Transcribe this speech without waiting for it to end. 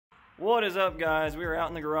What is up, guys? We are out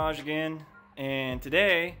in the garage again, and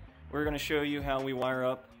today we're going to show you how we wire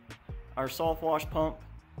up our Softwash pump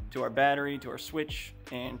to our battery, to our switch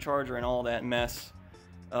and charger and all that mess.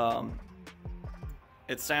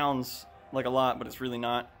 It sounds like a lot, but it's really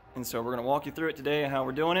not, and so we're going to walk you through it today, how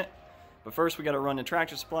we're doing it. But first we got to run to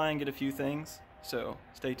Tractor Supply and get a few things, so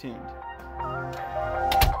stay tuned.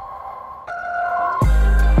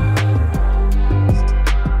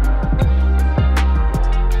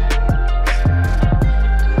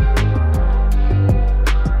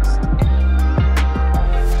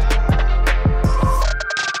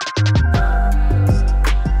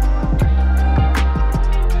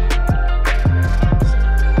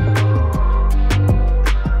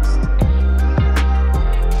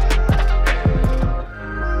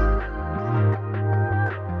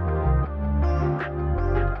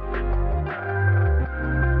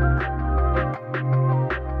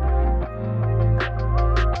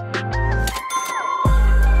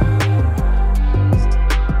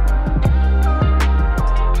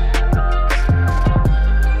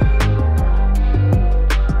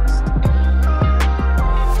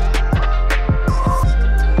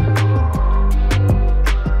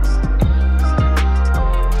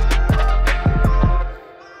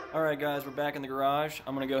 Alright guys, we're back in the garage.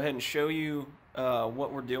 I'm going to go ahead and show you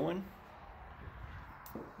what we're doing.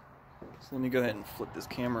 So let me go ahead and flip this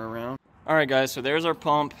camera around. Alright guys, so there's our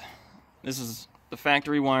pump. This is the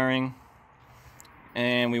factory wiring.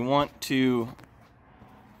 And we want to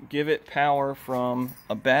give it power from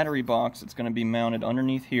a battery box that's going to be mounted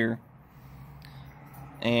underneath here.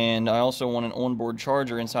 And I also want an onboard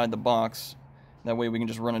charger inside the box. That way we can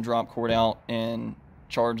just run a drop cord out and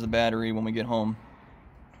charge the battery when we get home.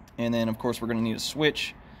 And then of course we're going to need a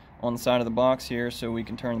switch on the side of the box here so we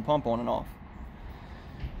can turn the pump on and off.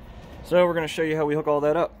 So we're going to show you how we hook all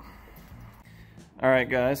that up. Alright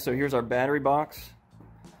guys, so here's our battery box.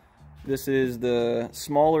 This is the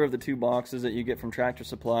smaller of the two boxes that you get from Tractor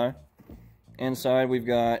Supply. Inside we've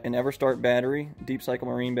got an EverStart battery, deep cycle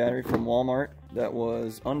marine battery from Walmart that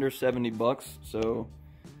was under 70 bucks, so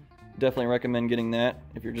definitely recommend getting that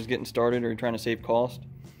if you're just getting started or you're trying to save cost.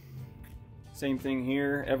 Same thing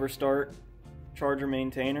here, EverStart charger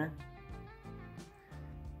maintainer.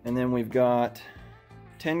 And then we've got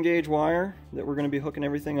 10 gauge wire that we're going to be hooking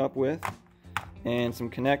everything up with, and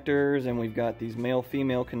some connectors, and we've got these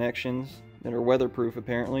male-female connections that are weatherproof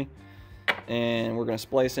apparently, and we're going to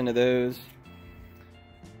splice into those,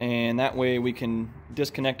 and that way we can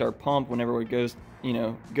disconnect our pump whenever it goes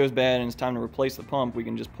bad and it's time to replace the pump. We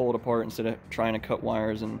can just pull it apart instead of trying to cut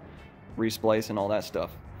wires and resplice and all that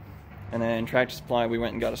stuff. And then Tractor Supply, we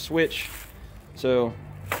went and got a switch, and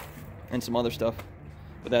some other stuff,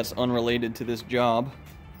 but that's unrelated to this job.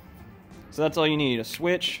 So that's all you need: a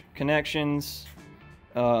switch, connections,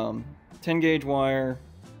 10 gauge wire,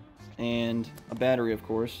 and a battery, of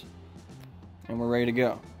course, and we're ready to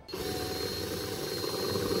go.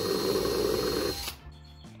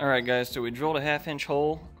 Alright guys, so we drilled a 1/2-inch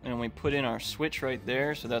hole and we put in our switch right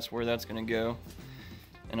there, so that's where that's going to go.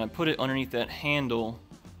 And I put it underneath that handle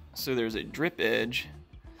so there's a drip edge,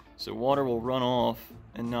 so water will run off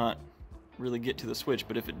and not really get to the switch.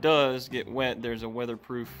 But if it does get wet, there's a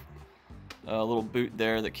weatherproof little boot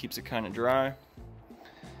there that keeps it kind of dry.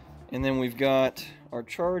 And then we've got our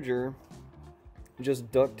charger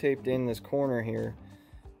just duct taped in this corner here,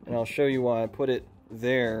 and I'll show you why I put it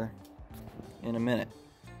there in a minute.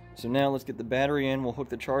 So now let's get the battery in. We'll hook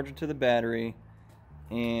the charger to the battery,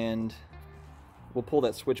 and we'll pull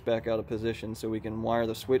that switch back out of position so we can wire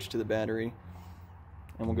the switch to the battery,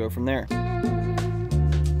 and we'll go from there.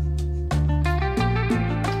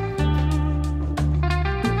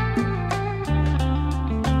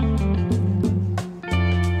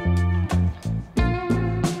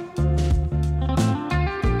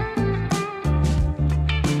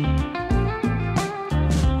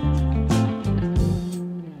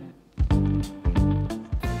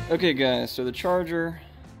 Okay guys, so the charger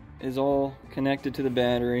is all connected to the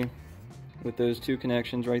battery with those two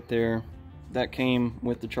connections right there. That came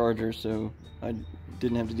with the charger, so I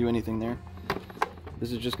didn't have to do anything there.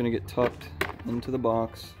 This is just going to get tucked into the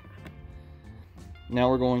box. Now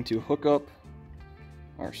we're going to hook up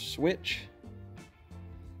our switch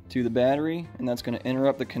to the battery, and that's going to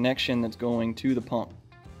interrupt the connection that's going to the pump.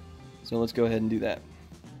 So let's go ahead and do that.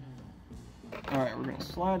 Alright, we're going to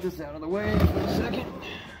slide this out of the way for a second.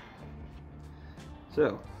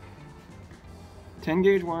 So, 10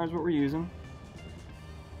 gauge wire is what we're using.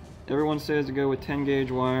 Everyone says to go with 10 gauge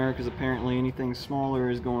wire because apparently anything smaller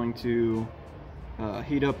is going to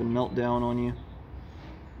heat up and melt down on you.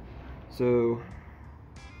 So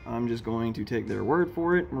I'm just going to take their word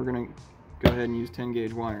for it. We're going to go ahead and use 10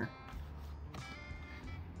 gauge wire.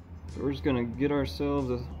 So we're just going to get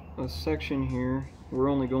ourselves a section here. We're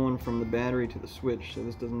only going from the battery to the switch, so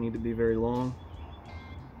this doesn't need to be very long.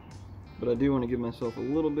 But I do want to give myself a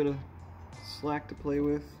little bit of slack to play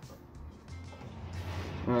with.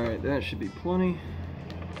 Alright, that should be plenty.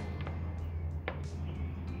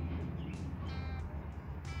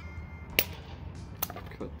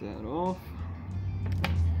 Cut that off.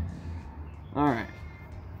 Alright.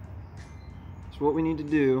 So what we need to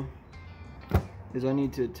do is I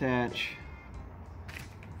need to attach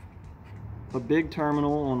a big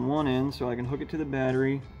terminal on one end so I can hook it to the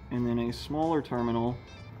battery, and then a smaller terminal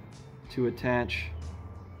to attach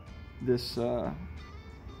this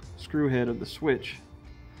screw head of the switch.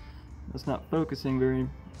 That's not focusing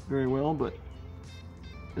very well, but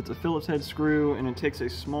it's a Phillips head screw and it takes a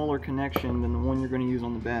smaller connection than the one you're going to use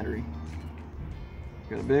on the battery.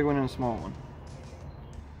 Got a big one and a small one.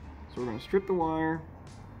 So we're going to strip the wire.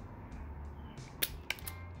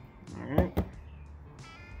 Alright.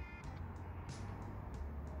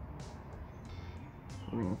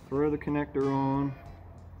 We're going to throw the connector on.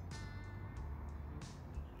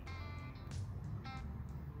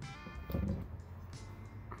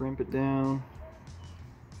 Crimp it down.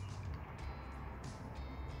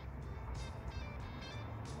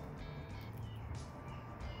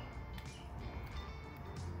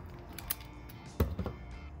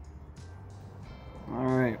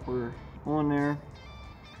 Alright, we're on there.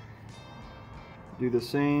 Do the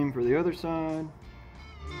same for the other side.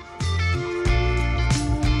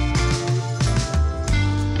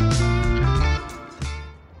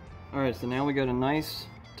 Alright, so now we got a nice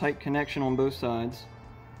tight connection on both sides.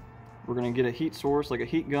 We're going to get a heat source like a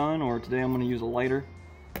heat gun, or today I'm going to use a lighter,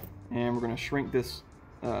 and we're going to shrink this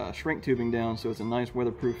shrink tubing down so it's a nice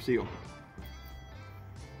weatherproof seal.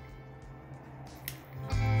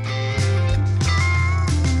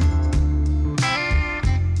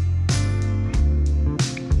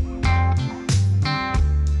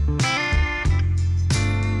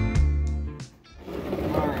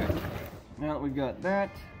 Alright, now that we've got that,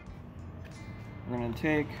 we're going to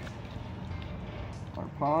take our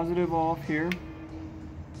positive off here.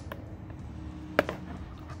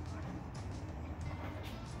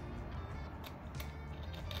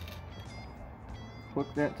 Hook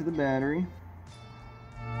that to the battery.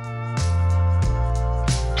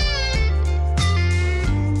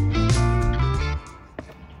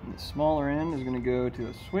 And the smaller end is going to go to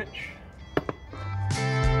a switch.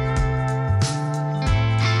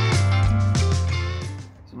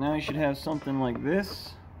 So now you should have something like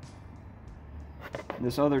this.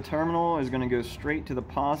 This other terminal is going to go straight to the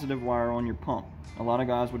positive wire on your pump. A lot of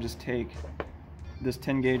guys would just take this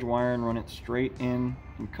 10 gauge wire and run it straight in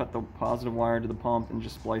and cut the positive wire to the pump and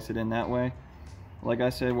just splice it in that way. Like I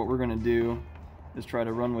said, what we're going to do is try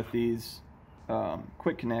to run with these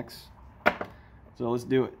quick connects. So let's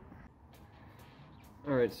do it.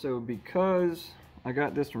 Alright, so because I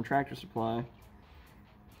got this from Tractor Supply,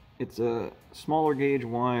 it's a smaller gauge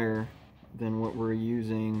wire than what we're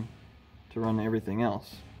using to run everything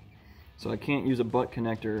else. So I can't use a butt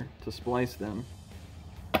connector to splice them.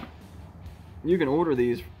 You can order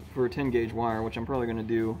these for a 10 gauge wire, which I'm probably going to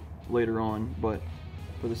do later on, but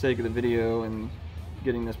for the sake of the video and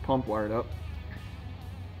getting this pump wired up,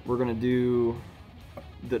 we're going to do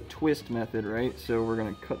the twist method, right? So we're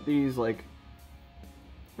going to cut these like,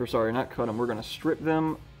 or sorry, not cut them, we're going to strip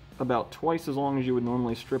them about twice as long as you would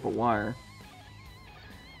normally strip a wire.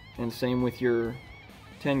 And same with your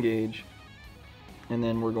 10 gauge. And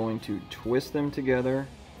then we're going to twist them together,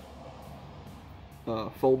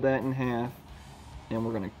 fold that in half, and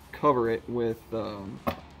we're going to cover it with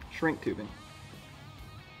shrink tubing.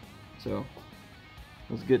 So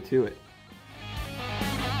let's get to it.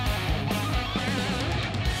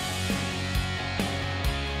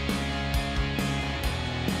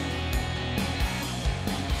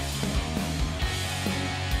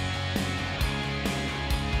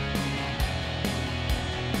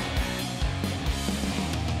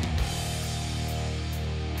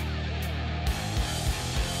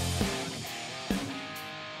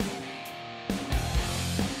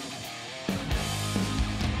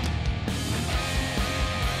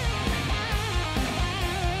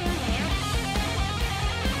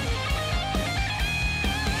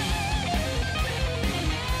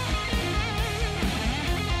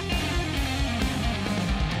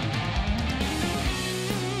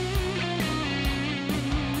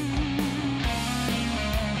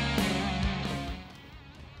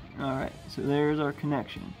 Alright, so there's our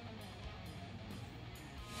connection.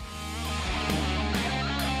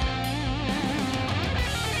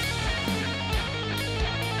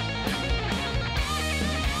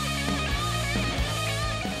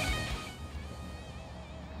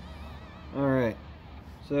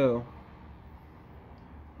 So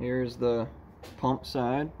here's the pump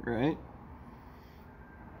side, right?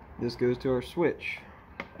 This goes to our switch.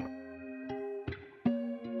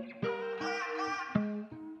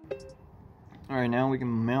 Alright, now we can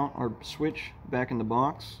mount our switch back in the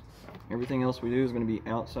box. Everything else we do is going to be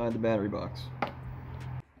outside the battery box.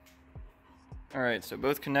 Alright, so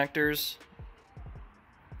both connectors,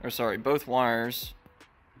 both wires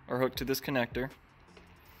are hooked to this connector.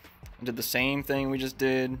 I did the same thing we just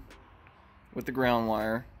did with the ground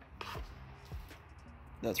wire.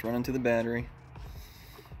 That's running to the battery.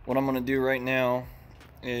 What I'm going to do right now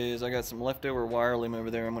is I got some leftover wire loom over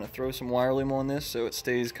there. I'm going to throw some wire loom on this so it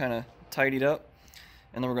stays kind of tidied up.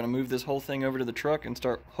 And then we're going to move this whole thing over to the truck and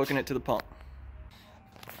start hooking it to the pump.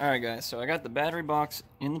 Alright guys, so I got the battery box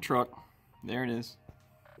in the truck. There it is.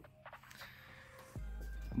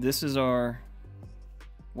 This is our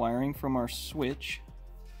wiring from our switch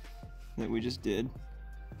that we just did.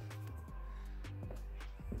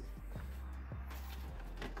 You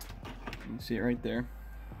can see it right there.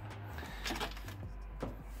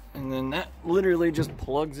 And then that literally just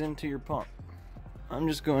plugs into your pump. I'm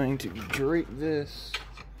just going to drape this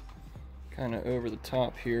kind of over the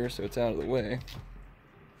top here so it's out of the way.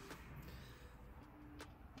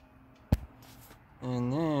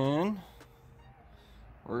 And then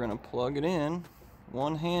we're going to plug it in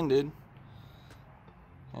one-handed.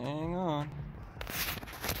 Hang on.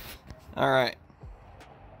 Alright.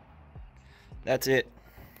 That's it.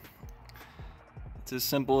 It's as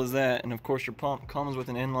simple as that. And of course your pump comes with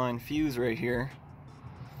an inline fuse right here.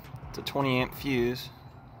 It's a 20 amp fuse.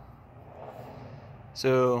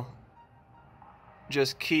 So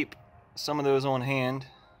just keep some of those on hand,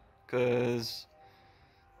 because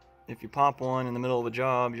if you pop one in the middle of a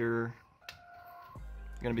job, you're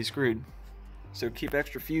gonna be screwed. So keep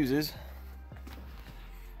extra fuses.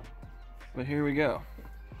 But here we go.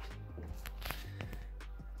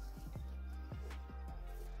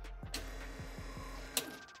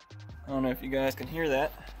 I don't know if you guys can hear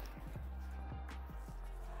that.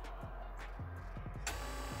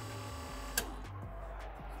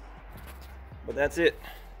 But that's it.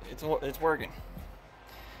 It's working.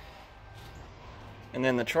 And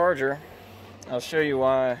then the charger, I'll show you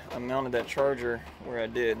why I mounted that charger where I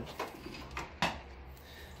did.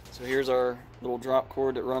 So here's our little drop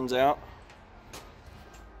cord that runs out.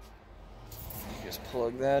 Just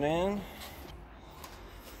plug that in.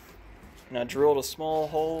 And I drilled a small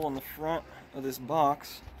hole in the front of this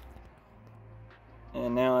box.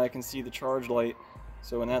 And now I can see the charge light.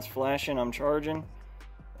 So when that's flashing, I'm charging.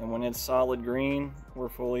 And when it's solid green, we're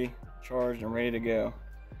fully charged and ready to go.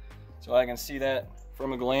 So I can see that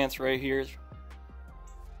from a glance right here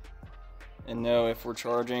and know if we're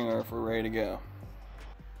charging or if we're ready to go.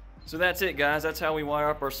 So that's it guys, that's how we wire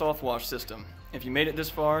up our Softwash system. If you made it this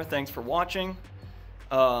far, thanks for watching.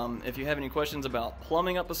 If you have any questions about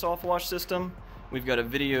plumbing up a Softwash system, we've got a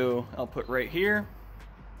video I'll put right here.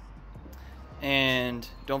 And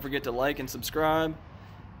don't forget to like and subscribe.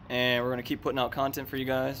 And we're going to keep putting out content for you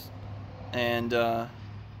guys. And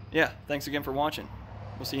yeah, thanks again for watching.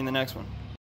 We'll see you in the next one.